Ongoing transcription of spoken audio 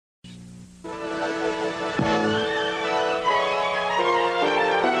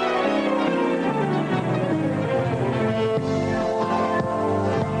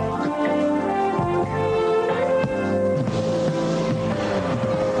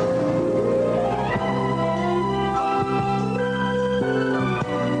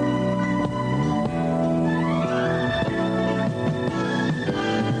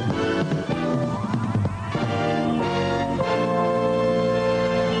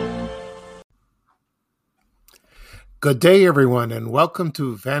Good day, everyone, and welcome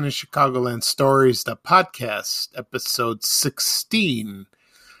to Vanished Chicagoland Stories, the podcast, episode 16.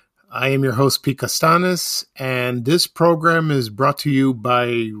 I am your host, Pete Castanis, and this program is brought to you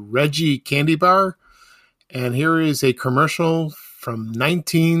by Reggie Candy Bar, and here is a commercial from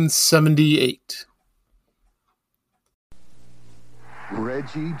 1978.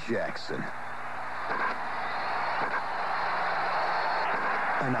 Reggie Jackson.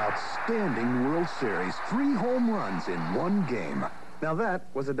 An outstanding World Series, 3 home runs in one game. Now that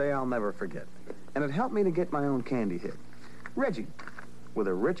was a day I'll never forget. And it helped me to get my own candy hit. Reggie, with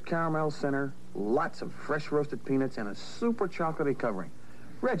a rich caramel center, lots of fresh roasted peanuts, and a super chocolatey covering.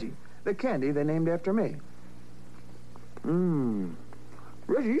 Reggie, the candy they named after me.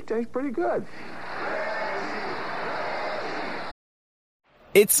 Reggie, you taste pretty good.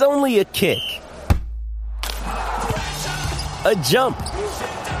 It's only a kick. A jump.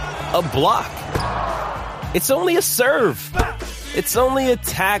 A block. It's only a serve. It's only a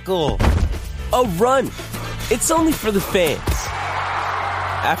tackle. A run. It's only for the fans.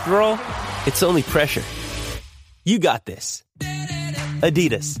 After all, it's only pressure. You got this.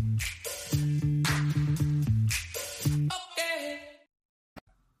 Adidas.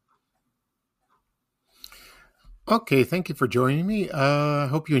 Okay, thank you for joining me. I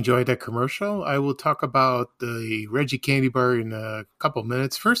hope you enjoyed that commercial. I will talk about the Reggie Candy Bar in a couple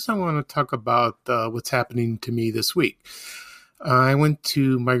minutes. First, I want to talk about what's happening to me this week. I went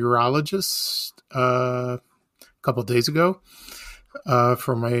to my urologist a couple days ago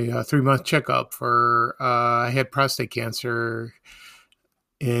for my 3-month checkup. I had prostate cancer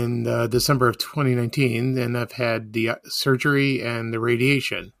in December of 2019, and I've had the surgery and the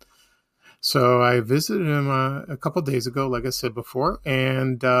radiation. So I visited him a couple of days ago, like I said before,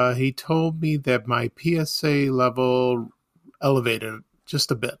 and he told me that my PSA level elevated just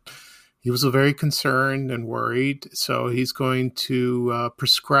a bit. He was very concerned and worried, so he's going to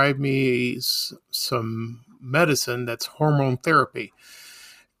prescribe me some medicine that's hormone therapy.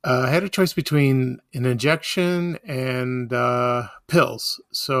 I had a choice between an injection and pills,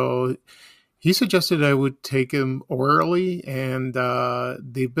 so he suggested I would take them orally, and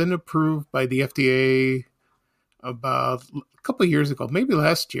they've been approved by the FDA about a couple of years ago, maybe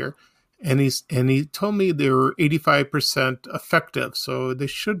last year. And he told me they were 85% effective, so they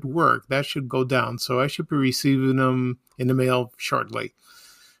should work. That should go down. So I should be receiving them in the mail shortly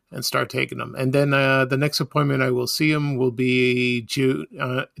and start taking them. And then the next appointment I will see him will be June,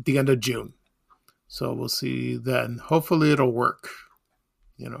 at the end of June. So we'll see then. Hopefully it'll work.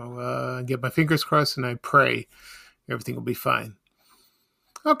 Get my fingers crossed and I pray everything will be fine.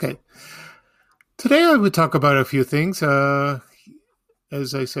 Okay. Today I would talk about a few things.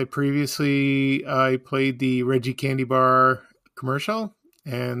 As I said previously, I played the Reggie Candy Bar commercial,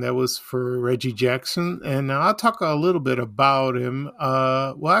 and that was for Reggie Jackson. And I'll talk a little bit about him.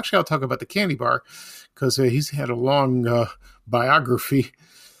 I'll talk about the candy bar because he's had a long biography.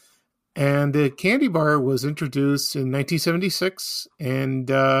 And the candy bar was introduced in 1976, and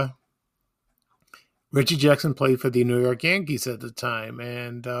Reggie Jackson played for the New York Yankees at the time.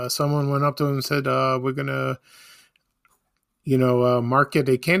 And someone went up to him and said, we're going to, market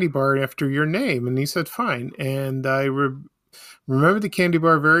a candy bar after your name. And he said, fine. And I remember the candy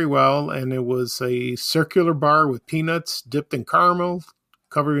bar very well, and it was a circular bar with peanuts dipped in caramel,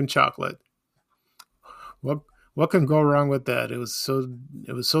 covered in chocolate. What can go wrong with that? It was so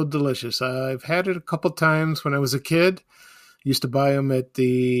delicious. I've had it a couple times when I was a kid. Used to buy them at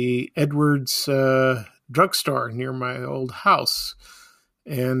the Edwards drugstore near my old house,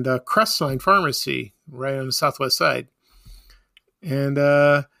 and Crestline Pharmacy right on the southwest side. And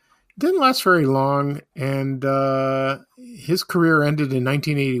didn't last very long. And his career ended in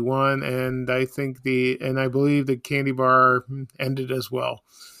 1981, and I believe the candy bar ended as well.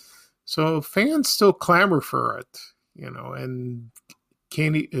 So fans still clamor for it, and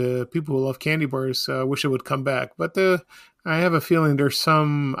people who love candy bars wish it would come back. But I have a feeling there's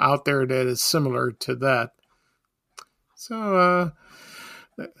some out there that is similar to that. So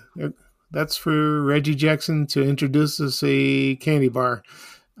that's for Reggie Jackson to introduce us a candy bar.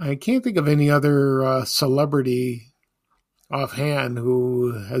 I can't think of any other celebrity offhand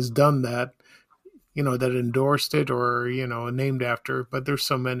who has done that. That endorsed it or, named after, but there's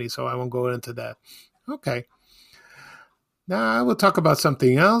so many, so I won't go into that. Okay. Now I will talk about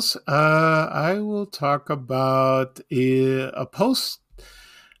something else. I will talk about a post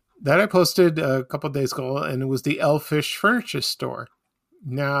that I posted a couple of days ago, and it was the Elfish Furniture Store.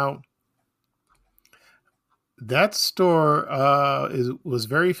 Now, that store was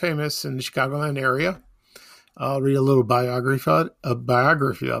very famous in the Chicagoland area. I'll read a little biography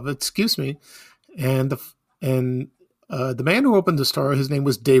of it. Excuse me. And The man who opened the store, his name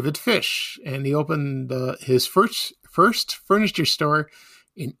was David Fish, and he opened his first furniture store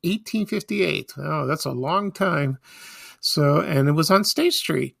in 1858. Oh, that's a long time. So, and it was on State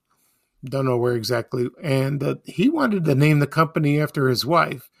Street. Don't know where exactly. And he wanted to name the company after his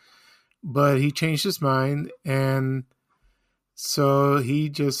wife, but he changed his mind, and so he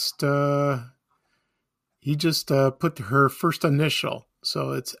just put her first initial.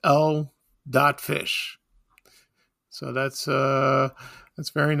 So it's L. Fish. So that's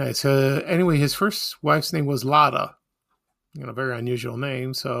very nice. Anyway, his first wife's name was Lotta. Very unusual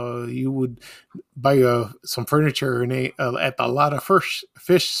name. So you would buy some furniture at the Lotta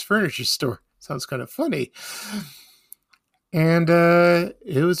Fish furniture store. Sounds kind of funny. And it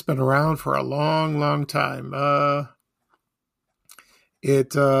has been around for a long, long time.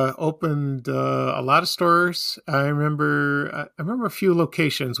 It opened a lot of stores. I remember a few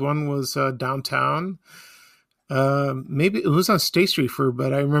locations. One was downtown. Maybe it was on State Street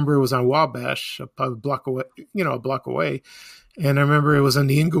but I remember it was on Wabash, a block away. And I remember it was in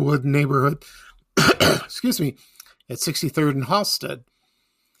the Inglewood neighborhood. Excuse me, at 63rd and Halsted.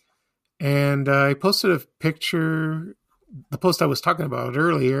 And I posted a picture, the post I was talking about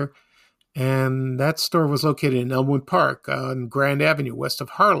earlier, and that store was located in Elmwood Park on Grand Avenue, west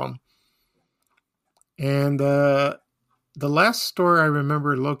of Harlem. And the last store I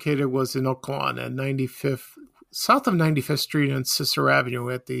remember located was in Oak Lawn at south of 95th Street and Cicero Avenue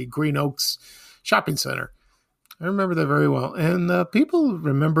at the Green Oaks Shopping Center. I remember that very well. And people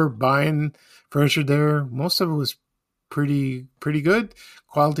remember buying furniture there. Most of it was pretty good.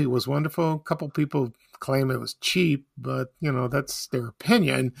 Quality was wonderful. A couple people claim it was cheap, but, that's their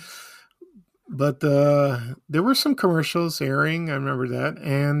opinion. But there were some commercials airing. I remember that.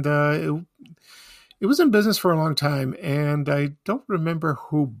 And it was in business for a long time. And I don't remember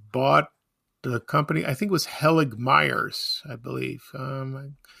who bought the company. I think it was Helig Myers, I believe.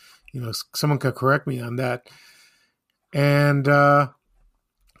 Someone could correct me on that. And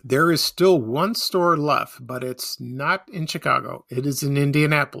there is still one store left, but it's not in Chicago. It is in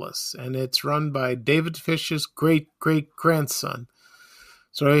Indianapolis, and it's run by David Fish's great-great-grandson.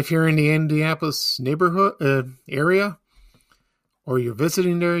 So if you're in the Indianapolis neighborhood area, or you're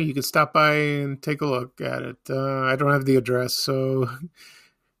visiting there, you can stop by and take a look at it. I don't have the address, so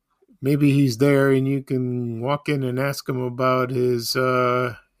maybe he's there and you can walk in and ask him about his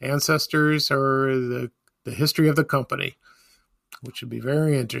ancestors or the history of the company, which would be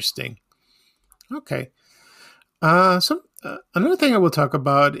very interesting. Okay. Another thing I will talk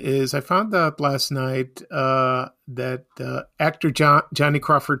about is I found out last night that actor Johnny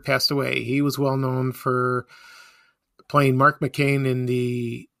Crawford passed away. He was well known for playing Mark McCain in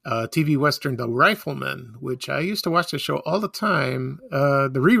the TV Western The Rifleman, which I used to watch the show all the time,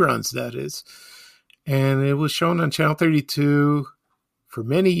 the reruns, that is. And it was shown on Channel 32 for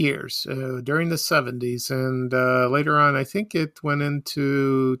many years during the 70s. And later on, I think it went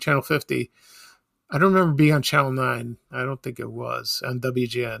into Channel 50. I don't remember being on Channel 9. I don't think it was on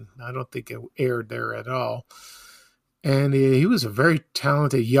WGN. I don't think it aired there at all. And he was a very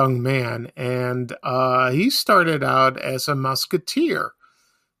talented young man. And he started out as a musketeer.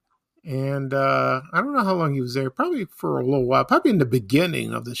 And I don't know how long he was there, probably for a little while, probably in the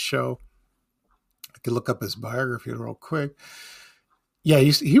beginning of the show. I could look up his biography real quick. Yeah,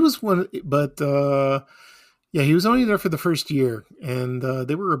 he was one, but he was only there for the first year. And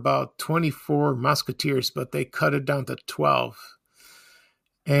they were about 24 musketeers, but they cut it down to 12.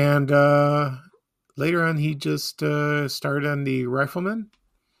 And later on, he just started on the Rifleman.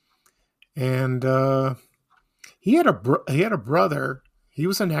 And he had a brother. He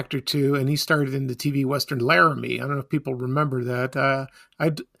was an actor too, and he started in the TV Western Laramie. I don't know if people remember that.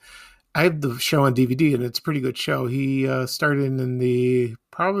 I have the show on DVD, and it's a pretty good show. He started in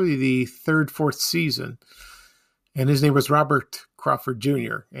probably the third, fourth season, and his name was Robert Crawford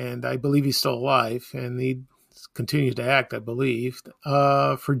Jr., and I believe he's still alive, and he continued to act, I believe.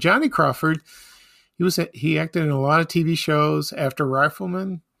 For Johnny Crawford, he acted in a lot of TV shows after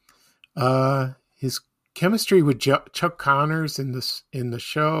Rifleman. His chemistry with Chuck Connors in the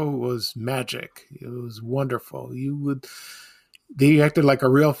show was magic. It was wonderful. They acted like a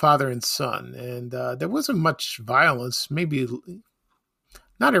real father and son, and there wasn't much violence. Maybe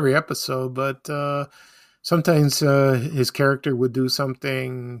not every episode, but sometimes his character would do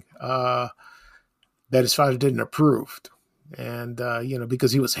something that his father didn't approve, and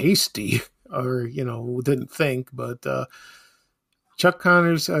because he was hasty or didn't think. But Chuck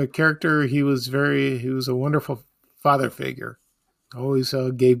Connors' character, he was a wonderful father figure. Always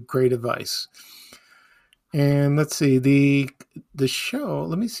gave great advice. And let's see, the show,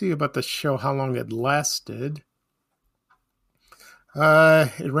 let me see about the show, how long it lasted.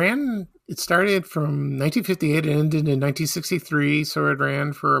 It started from 1958 and ended in 1963, so it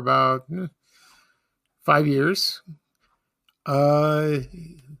ran for about 5 years. And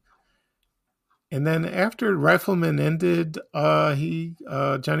then after Rifleman ended,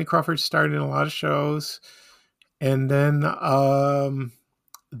 Johnny Crawford starred in a lot of shows. And then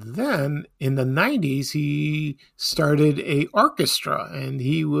in the 90s, he started a orchestra, and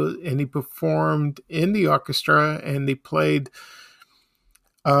he performed in the orchestra, and they played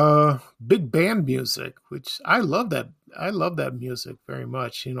big band music, which I love that. I love that music very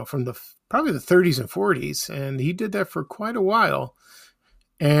much, from probably the 30s and 40s. And he did that for quite a while.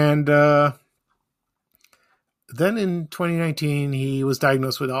 And then in 2019, he was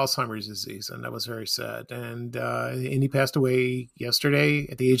diagnosed with Alzheimer's disease, and that was very sad. And he passed away yesterday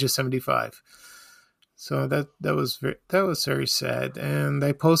at the age of 75. So that was very sad. And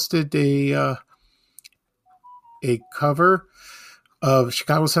I posted a cover of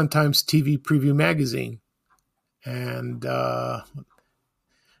Chicago Sun-Times TV Preview magazine, and that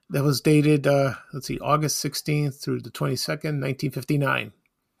was dated August 16th through the 22nd, 1959.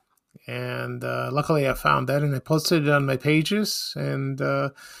 And luckily I found that, and I posted it on my pages, and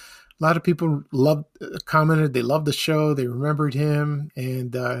a lot of people commented they loved the show, they remembered him, and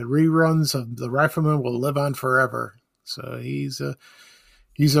reruns of The Rifleman will live on forever. So he's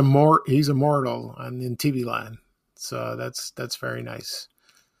immortal in TV land. So that's very nice.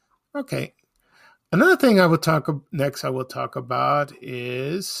 Okay. Another thing I will talk about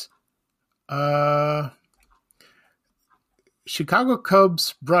is Chicago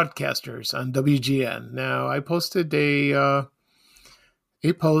Cubs broadcasters on WGN. Now, I posted a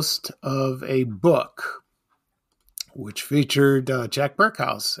post of a book which featured Jack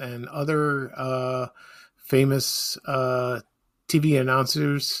Berkhouse and other famous TV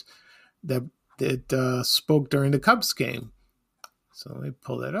announcers that spoke during the Cubs game. So let me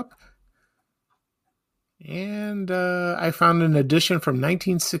pull that up. And I found an edition from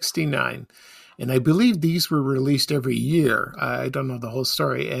 1969. And I believe these were released every year. I don't know the whole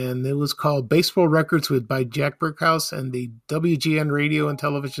story. And it was called Baseball Records by Jack Berkhouse and the WGN radio and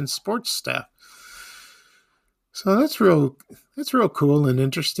television sports staff. So that's real cool and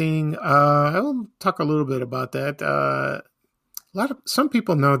interesting. I will talk a little bit about that. Some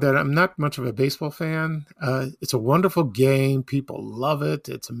people know that I'm not much of a baseball fan. It's a wonderful game. People love it.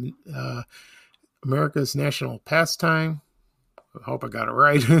 It's America's national pastime. I hope I got it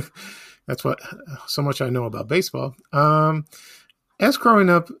right. That's so much I know about baseball. As growing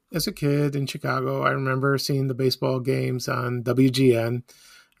up as a kid in Chicago, I remember seeing the baseball games on WGN.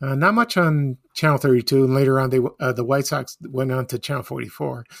 Not much on Channel 32, and later on, the White Sox went on to Channel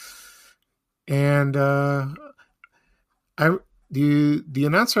 44. And the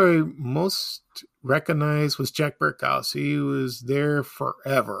announcer I most recognized was Jack Berkhouse. He was there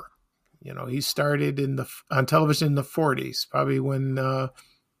forever. He started on television in the 40s, probably when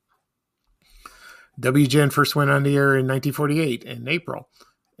WGN first went on the air in 1948 in April.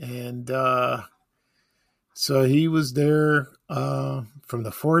 And so he was there from the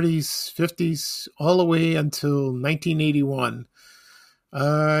 40s, 50s, all the way until 1981.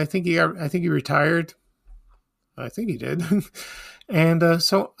 I think he retired. I think he did. And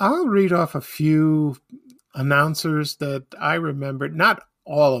so I'll read off a few announcers that I remember. Not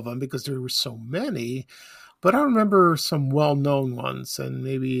all of them, because there were so many, but I remember some well-known ones, and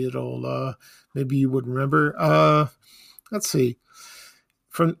maybe you would remember. Let's see.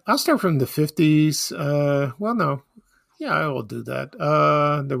 I'll start from the 50s. I will do that.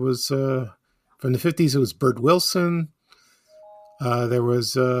 There was from the 50s. It was Bert Wilson. There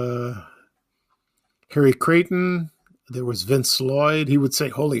was Harry Creighton. There was Vince Lloyd. He would say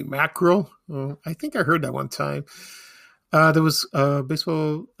 "Holy mackerel." I think I heard that one time. There was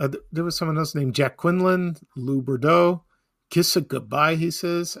baseball. There was someone else named Jack Quinlan, Lou Bordeaux. Kiss it goodbye, he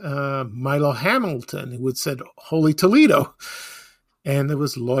says. Milo Hamilton, who would said "Holy Toledo." And there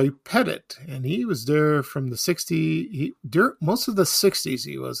was Lloyd Pettit, and he was there from the 60s. Most of the 60s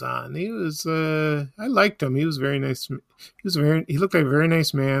he was on. He was, I liked him. He was very nice. He looked like a very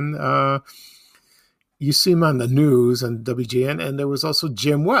nice man. You see him on the news on WGN, and there was also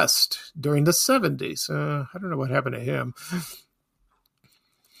Jim West during the 70s. I don't know what happened to him.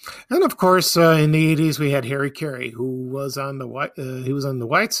 And of course, in the 80s, we had Harry Carey, who was on the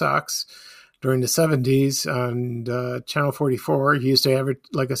White Sox during the 70s on Channel 44. He used to have it,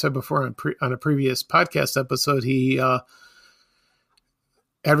 like I said before, on a previous podcast episode, he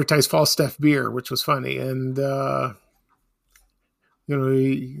advertised Falstaff beer, which was funny. And,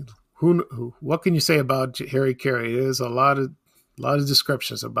 what can you say about Harry Carey? There's a lot of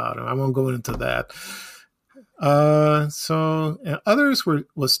descriptions about him. I won't go into that. Others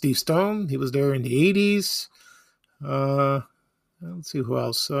was Steve Stone. He was there in the 80s. Let's see who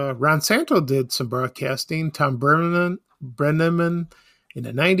else. Ron Santo did some broadcasting. Tom Brenneman in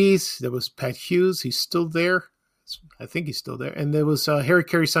the 90s. There was Pat Hughes. He's still there. I think he's still there. And there was Harry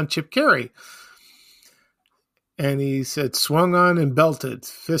Carey's son, Chip Carey. And he said, swung on and belted,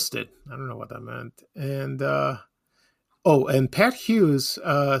 fisted. I don't know what that meant. And, and Pat Hughes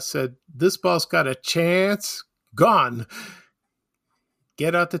said, this ball's got a chance. Gone.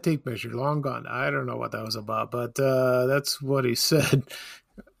 Get out the tape measure. Long gone. I don't know what that was about, but that's what he said.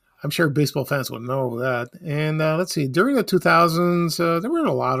 I'm sure baseball fans would know that. And let's see. During the 2000s, there weren't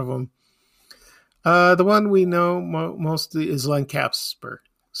a lot of them. The one we know mostly is Len Casper.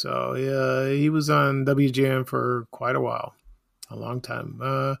 So he was on WGN for quite a while, a long time.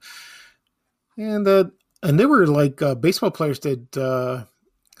 And they were like baseball players that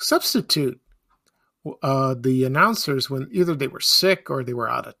substitute the announcers when either they were sick or they were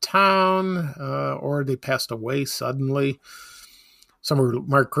out of town or they passed away suddenly. Some were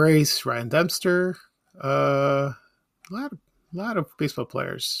Mark Grace, Ryan Dempster, a lot of baseball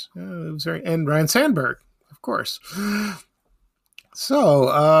players. It was and Ryan Sandberg, of course.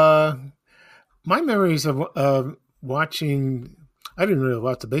 So, my memories of watching, I didn't really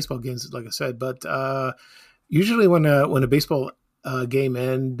watch the baseball games, like I said, but usually when a baseball game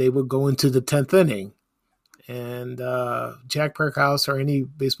ended, they would go into the 10th inning. And Jack Perkhouse or any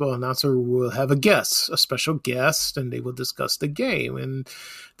baseball announcer will have a special guest, and they will discuss the game. And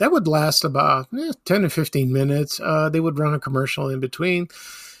that would last about 10 to 15 minutes. They would run a commercial in between.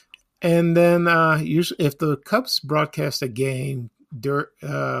 And then usually if the Cubs broadcast a game,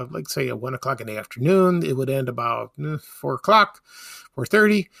 like say at 1 o'clock in the afternoon, it would end about 4 o'clock,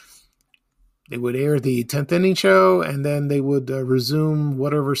 4:30. They would air the 10th inning show, and then they would resume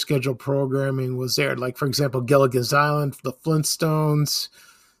whatever scheduled programming was there. Like, for example, Gilligan's Island, The Flintstones,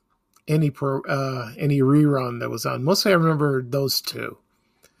 any rerun that was on. Mostly I remember those two.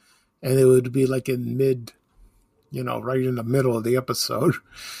 And it would be like in right in the middle of the episode.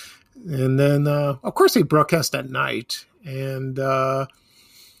 And then, of course, they broadcast at night. And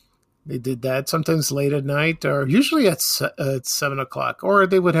they did that sometimes late at night, or usually at 7 o'clock. Or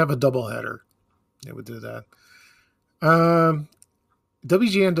they would have a doubleheader. They would do that.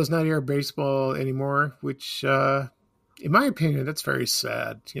 WGN does not air baseball anymore, which, in my opinion, that's very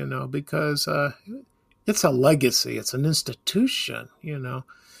sad, because it's a legacy. It's an institution, I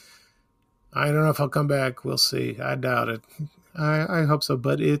don't know if I'll come back. We'll see. I doubt it. I hope so.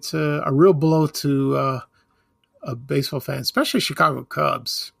 But it's a real blow to a baseball fan, especially Chicago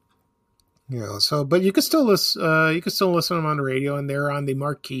Cubs. But you can still listen. You can still listen to them on the radio, and they're on the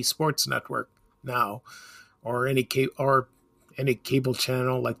Marquee Sports Network now, or any cable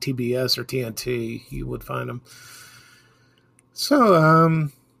channel like TBS or TNT. You would find them. So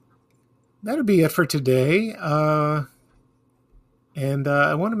that'll be it for today. And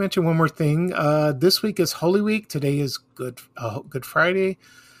I want to mention one more thing. This week is Holy Week. Today is Good Friday.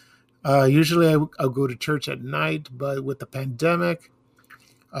 Usually I'll go to church at night, but with the pandemic,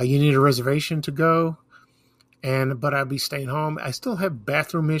 you need a reservation to go. But I'll be staying home. I still have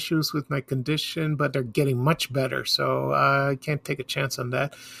bathroom issues with my condition, but they're getting much better, so I can't take a chance on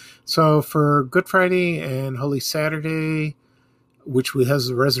that. So for Good Friday and Holy Saturday, which has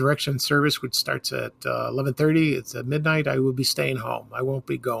the resurrection service, which starts at 11:30, it's at midnight, I will be staying home. I won't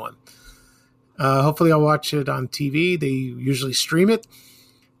be going. Hopefully I'll watch it on TV. They usually stream it.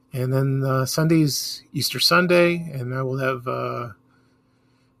 And then Sunday's Easter Sunday, and I will have...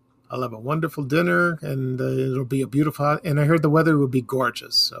 I'll have a wonderful dinner, and it'll be a beautiful... And I heard the weather will be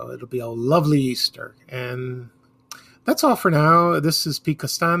gorgeous, so it'll be a lovely Easter. And that's all for now. This is Pete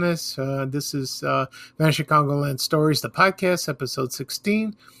Costanes. This is Vanishing Congoland Stories, the podcast, episode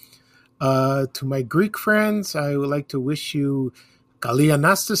 16. To my Greek friends, I would like to wish you Kali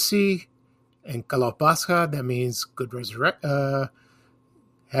Anastasi and Kalo Pascha. That means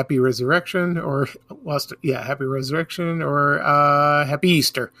happy resurrection, or happy resurrection, or happy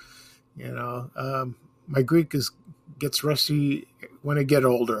Easter. My Greek gets rusty when I get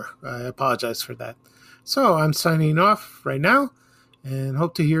older. I apologize for that. So I'm signing off right now, and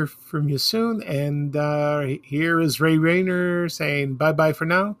hope to hear from you soon. And here is Ray Rayner saying bye-bye for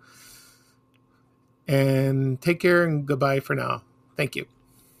now. And take care and goodbye for now. Thank you.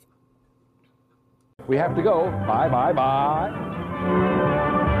 We have to go. Bye, bye, bye.